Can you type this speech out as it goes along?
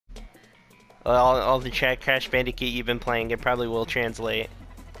All the Crash Bandicoot you've been playing, it probably will translate.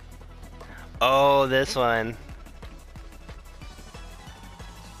 Oh, this one.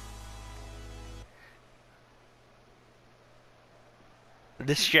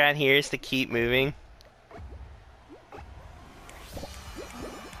 The strat here is to keep moving.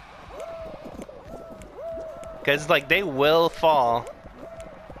 Because, like, they will fall.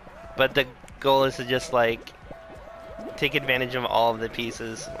 But the goal is to just, like, take advantage of all of the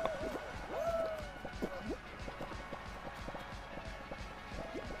pieces.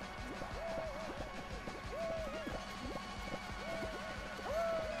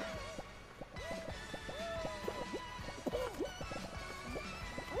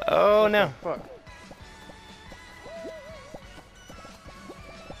 Oh, What no. the fuck?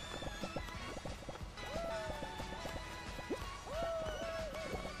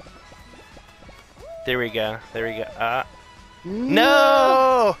 There we go. There we go.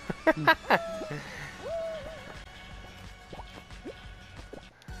 No! No!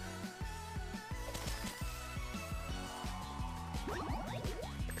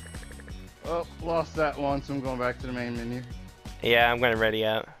 Oh, lost that one, so I'm going back to the main menu. Yeah, I'm gonna ready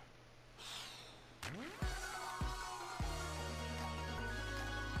out.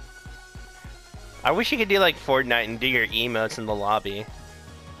 I wish you could do like Fortnite and do your emotes in the lobby.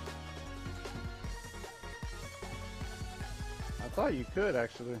 I thought you could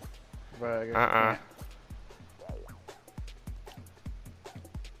actually, but I guess you Uh-uh. can't.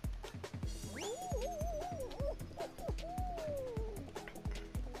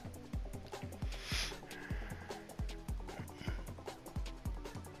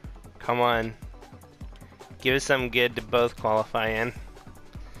 Come on. Give us something good to both qualify in.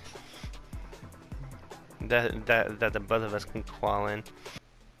 That the both of us can qual in.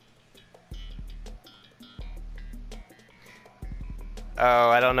 Oh,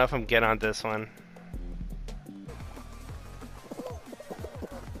 I don't know if I'm good on this one.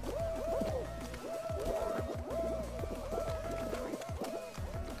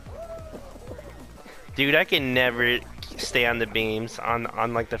 Dude, I can never stay on the beams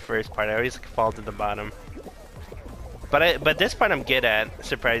on like the first part. I always fall to the bottom. But this part I'm good at,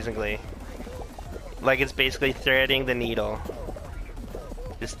 surprisingly. Like it's basically threading the needle.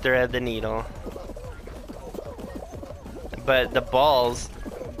 Just thread the needle. But the balls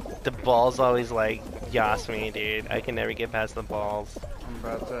always like yas me, dude. I can never get past the balls. I'm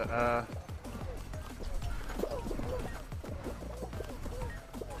about to,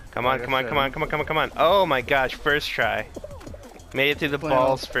 Come on, like come I on, said, come on, come on, come on, come on. Oh my gosh, first try. Made it through the Playing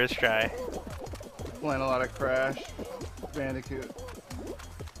balls, first try. playing a lot of Crash Bandicoot.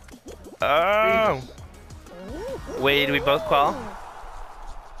 Oh! Jesus. Wait, did we both qual?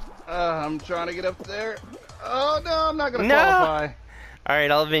 I'm trying to get up there. Oh no, I'm not gonna No! qualify.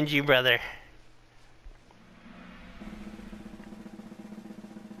 Alright, I'll avenge you, brother.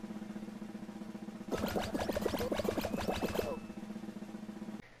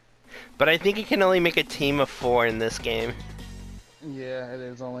 But I think you can only make a team of 4 in this game. Yeah, it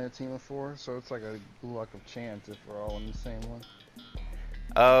is only a team of 4, so it's like a luck of chance if we're all in the same one.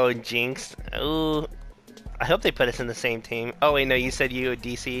 Oh, jinxed. Ooh. I hope they put us in the same team. Oh wait, no, you said you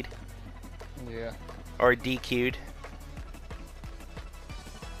DC'd? Yeah. Or DQ'd?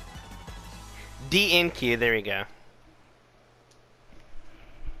 DNQ, there we go.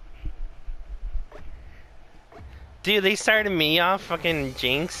 Dude, they started me off fucking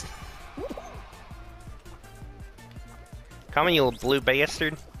jinxed. Come on, you little blue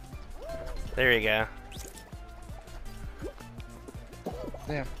bastard. There you go.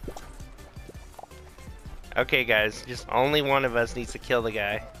 Damn. Okay, guys, just only one of us needs to kill the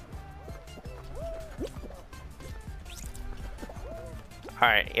guy.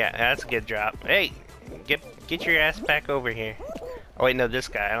 Alright, yeah, that's a good drop. Hey, get your ass back over here. Oh wait, no, this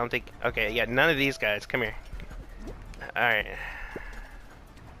guy. I don't think. Okay, yeah, none of these guys. Come here. Alright.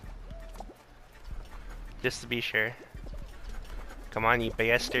 Just to be sure. Come on, you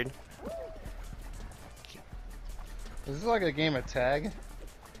bastard. Is this like a game of tag?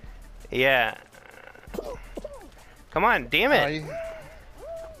 Yeah. Come on, damn it!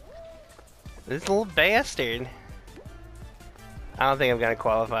 This little bastard. I don't think I'm gonna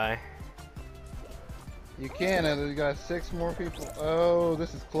qualify. You can, and you got 6 more people. Oh,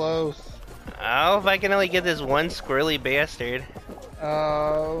 this is close. Oh, if I can only get this one squirrely bastard.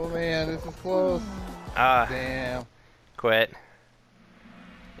 Oh man, this is close. Ah, Damn. quit.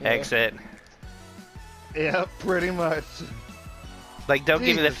 Yeah. Exit. Yeah, pretty much. Like, don't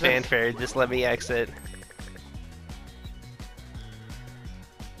give me the Jesus, that's- fanfare, just let me exit.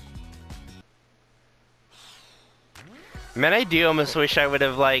 Man, I do almost wish I would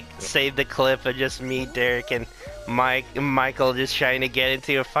have like saved the clip of just me, Derek, and Michael just trying to get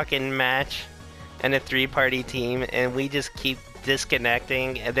into a fucking match and a three-party team, and we just keep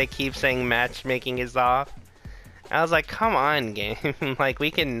disconnecting, and they keep saying matchmaking is off. I was like, come on, game. Like,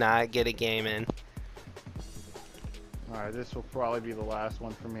 we cannot get a game in. Alright, this will probably be the last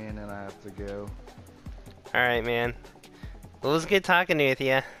one for me, and then I have to go. Alright, man. Well, it was good talking with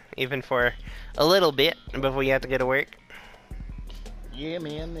you, even for a little bit before you have to go to work. Yeah,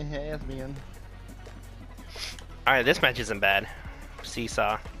 man, it has been. Alright, this match isn't bad.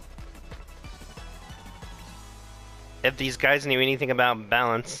 Seesaw. If these guys knew anything about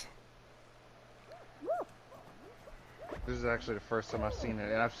balance. This is actually the first time I've seen it,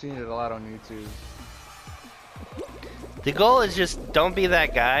 and I've seen it a lot on YouTube. The goal is just don't be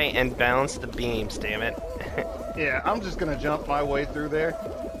that guy and balance the beams, damn it. Yeah, I'm just gonna jump my way through there.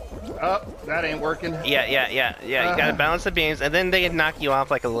 Oh, that ain't working. Yeah. You gotta balance the beams, and then they knock you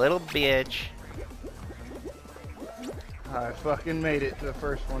off like a little bitch. I fucking made it to the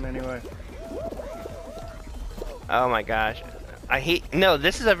first one anyway. Oh my gosh. I hate... No,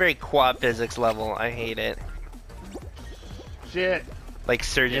 this is a very quad physics level. I hate it. Shit. Like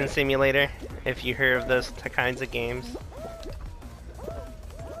Surgeon Simulator, if you heard of those kinds of games.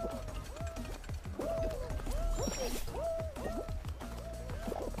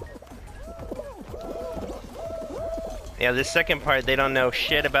 Yeah, this second part, they don't know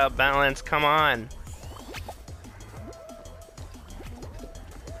shit about balance. Come on.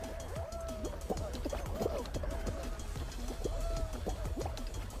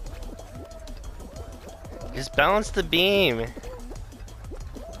 Just balance the beam.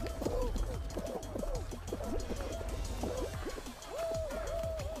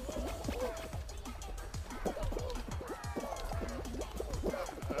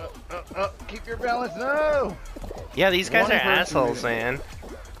 Keep your balance. No. Yeah, these guys One are person assholes, made it. man.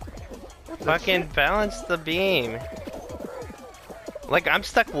 Fucking balance the beam. Like, I'm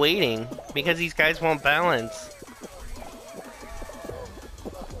stuck waiting because these guys won't balance.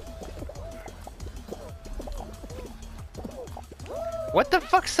 What the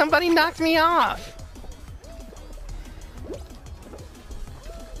fuck? Somebody knocked me off!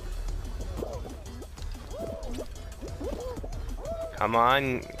 Come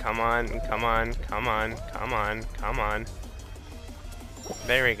on, come on, come on, come on, come on, come on.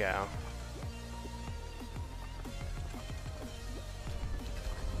 There we go.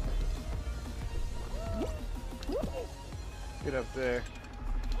 Get up there.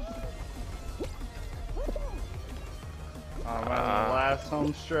 I'm on the last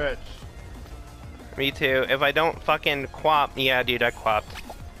home stretch. Me too. If I don't fucking quap, yeah, dude, I quapped.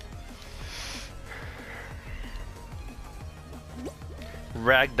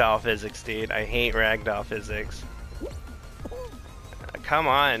 Ragdoll physics, dude. I hate ragdoll physics. Come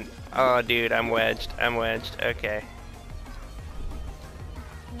on. Oh, dude, I'm wedged. I'm wedged. Okay.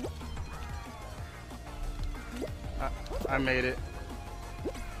 I made it.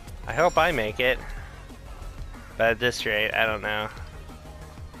 I hope I make it. But at this rate, I don't know.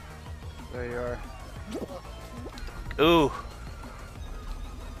 There you are. Ooh.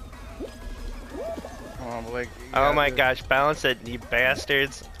 Come on, Blake. Oh my gosh, balance it, you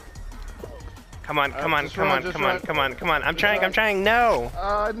bastards. Come on, come on, come on, come on, come on, come on. I'm trying, no!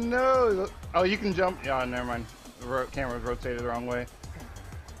 No! Oh, you can jump. Oh, never mind. The camera's rotated the wrong way.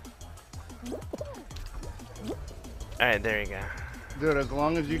 Alright, there you go. Dude, as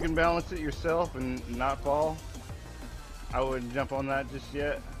long as you can balance it yourself and not fall, I wouldn't jump on that just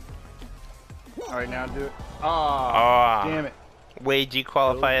yet. Alright, now do it. Aw. Damn it. Wade, did you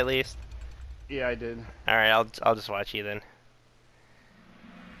qualify at least? Yeah, I did. Alright, I'll just watch you then.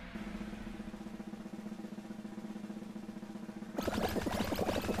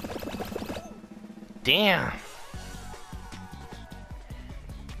 Damn.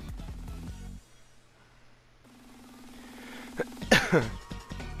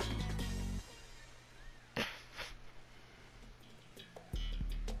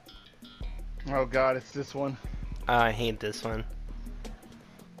 Oh god, it's this one. Oh, I hate this one.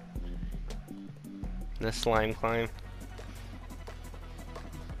 The slime climb.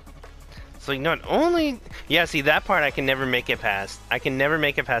 So not only, yeah, see that part I can never make it past. I can never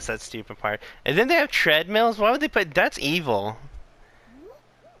make it past that stupid part. And then they have treadmills. Why would they put? That's evil.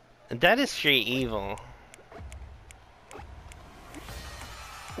 That is straight evil.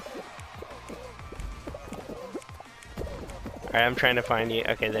 Alright, I'm trying to find you.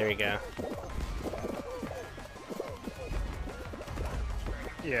 Okay, there we go.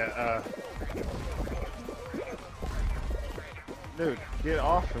 Yeah, dude, get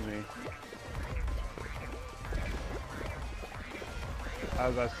off of me. I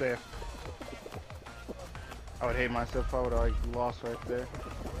was about to say, I would hate myself if I would have like lost right there.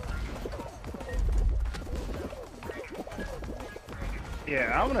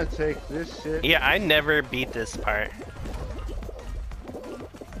 Yeah, I'm gonna take this shit. Yeah, I never beat this part.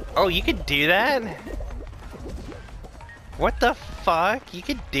 Oh, you could do that? What the fuck? You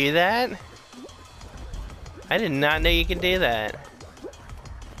could do that? I did not know you could do that.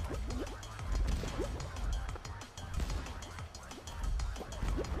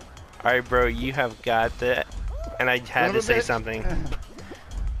 Alright, bro, you have got that. And I had to say something.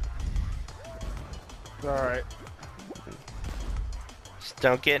 It's alright. Just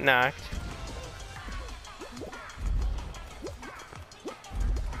don't get knocked.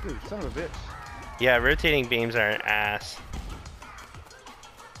 Dude, son of a bitch. Yeah, rotating beams are an ass.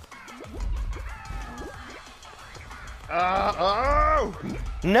 Oh!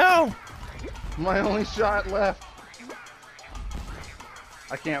 No! My only shot left.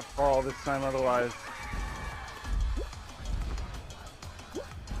 I can't fall this time otherwise.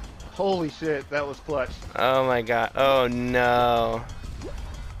 Holy shit, that was clutch. Oh my god. Oh no.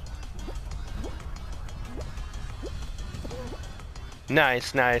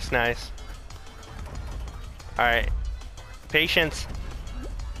 Nice, nice, nice. Alright. Patience.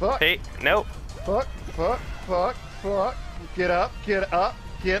 Fuck. Nope. Fuck, fuck, fuck, fuck. Get up, get up,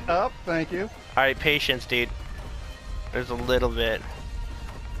 get up. Thank you. Alright, patience, dude. There's a little bit.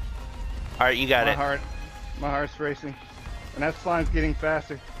 Alright, you got it. My heart's racing. And that slime's getting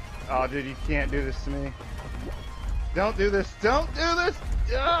faster. Oh, dude, you can't do this to me. Don't do this. Don't do this!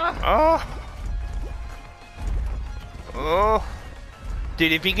 Ah! Oh! Oh!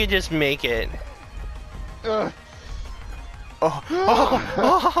 Dude, if you could just make it. Ugh. Oh! Oh!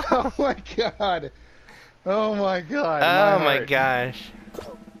 Oh! Oh my god! Oh my god! Oh my gosh.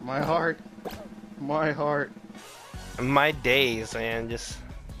 My heart. My heart. My days, man. Just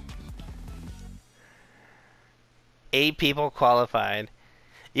 8 people qualified.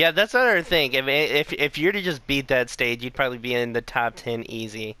 Yeah, that's another thing. If you're to just beat that stage, you'd probably be in the top 10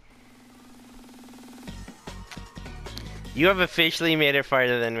 easy. You have officially made it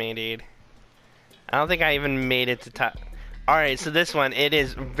farther than me, dude. I don't think I even made it to top. Alright, so this one, it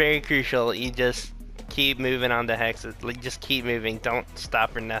is very crucial. You just keep moving on the hexes. Like, just keep moving. Don't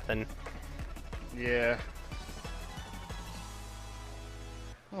stop for nothing. Yeah.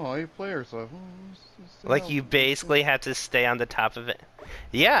 Oh, 8 players left. Like, you basically have to stay on the top of it.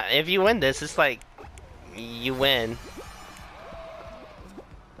 Yeah, if you win this, it's like, you win.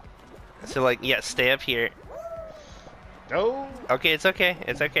 So, like, yeah, stay up here. No. Okay, it's okay.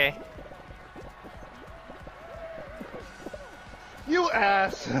 It's okay. You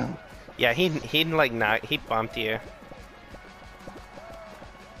ass. Yeah, he like not he bumped you.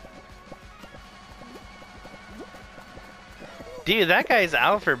 Dude, that guy's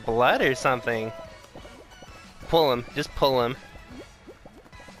out for blood or something. Pull him. Just pull him.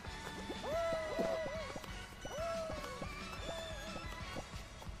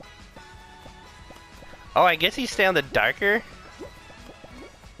 Oh, I guess he's stay on the darker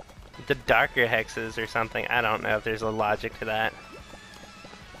hexes or something. I don't know if there's a logic to that.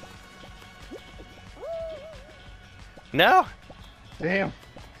 No. Damn.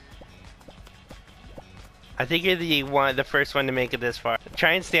 I think you're the first one to make it this far.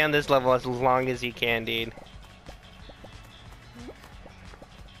 Try and stay on this level as long as you can, dude.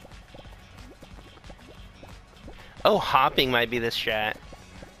 Oh, hopping might be the strat.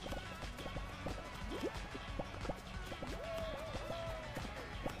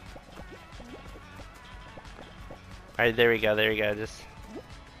 Alright, there we go, there we go. Just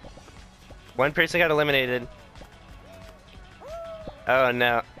one person got eliminated. Oh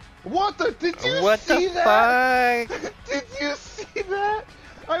no. What the? Did you What see the that? fuck? Did you see that?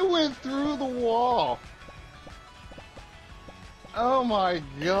 I went through the wall. Oh my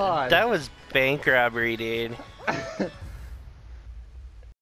god. That was bank robbery, dude.